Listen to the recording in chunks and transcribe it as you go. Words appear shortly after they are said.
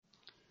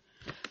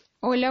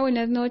Hola,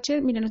 buenas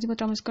noches. Mira, nos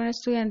encontramos con el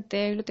estudiante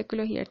de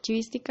Bibliotecología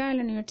Archivística de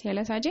la Universidad de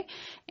La Salle,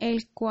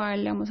 el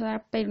cual le vamos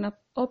a pedir una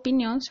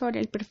opinión sobre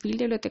el perfil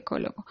de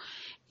bibliotecólogo.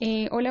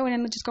 Hola, buenas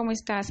noches, ¿cómo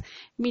estás?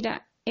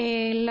 Mira,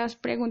 las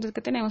preguntas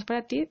que tenemos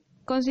para ti.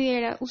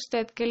 ¿Considera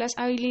usted que las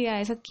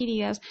habilidades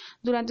adquiridas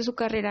durante su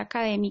carrera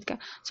académica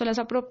son las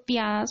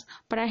apropiadas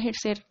para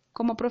ejercer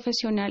como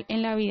profesional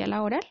en la vida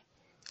laboral?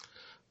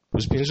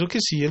 Pues pienso que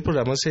sí, el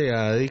programa se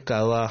ha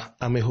dedicado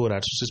a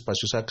mejorar sus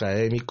espacios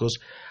académicos,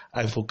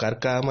 a enfocar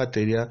cada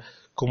materia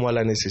como a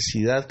la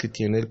necesidad que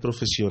tiene el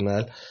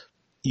profesional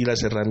y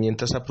las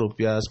herramientas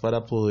apropiadas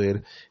para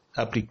poder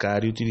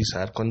aplicar y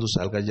utilizar cuando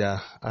salga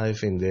ya a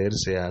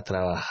defenderse, a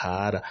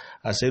trabajar,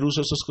 a hacer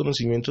uso de estos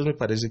conocimientos. Me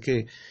parece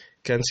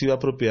que han sido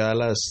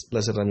apropiadas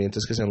las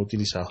herramientas que se han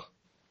utilizado.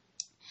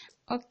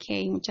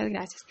 Ok, muchas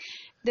gracias.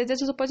 Desde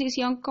su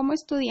posición como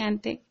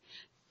estudiante,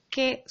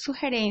 ¿qué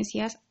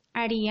sugerencias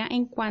haría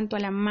en cuanto a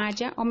la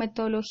malla o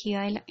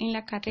metodología en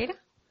la carrera?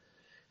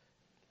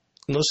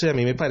 No sé, a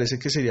mí me parece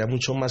que sería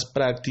mucho más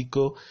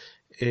práctico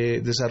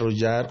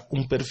desarrollar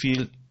un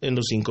perfil en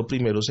los 5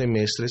 primeros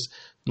semestres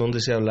donde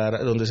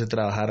se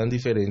trabajaran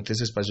diferentes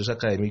espacios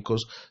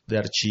académicos de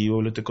archivo,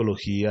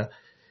 bibliotecología,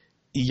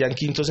 y ya en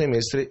quinto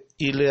semestre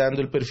irle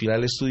dando el perfil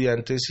al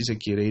estudiante si se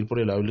quiere ir por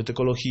el lado de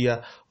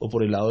bibliotecología o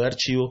por el lado de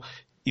archivo,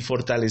 y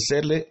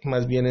fortalecerle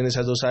más bien en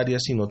esas dos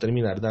áreas y no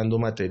terminar dando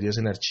materias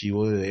en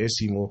archivo de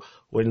décimo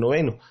o el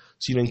noveno,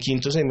 sino en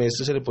quinto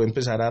semestre se le puede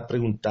empezar a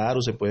preguntar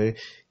o se puede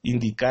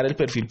indicar el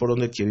perfil por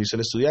donde quiere irse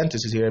el estudiante.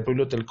 Si se va por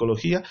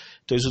bibliotecología,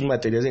 entonces sus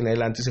materias de en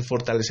adelante se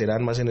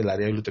fortalecerán más en el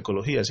área de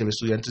bibliotecología. Si el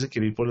estudiante se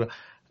quiere ir por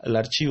el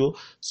archivo,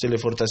 se le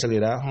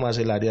fortalecerá más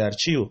el área de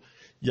archivo.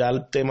 Ya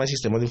el tema de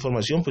sistemas de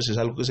información, pues es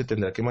algo que se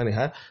tendrá que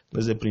manejar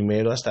desde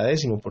primero hasta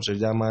décimo, por ser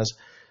ya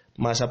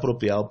más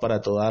apropiado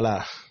para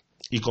toda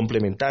y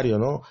complementario,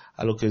 ¿no?,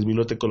 a lo que es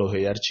bibliotecología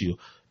y archivo.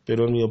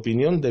 Pero en mi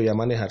opinión debía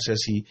manejarse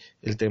así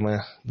el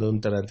tema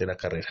durante la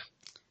carrera.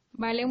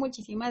 Vale,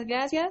 muchísimas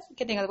gracias.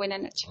 Que tengas buena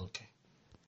noche. Okay.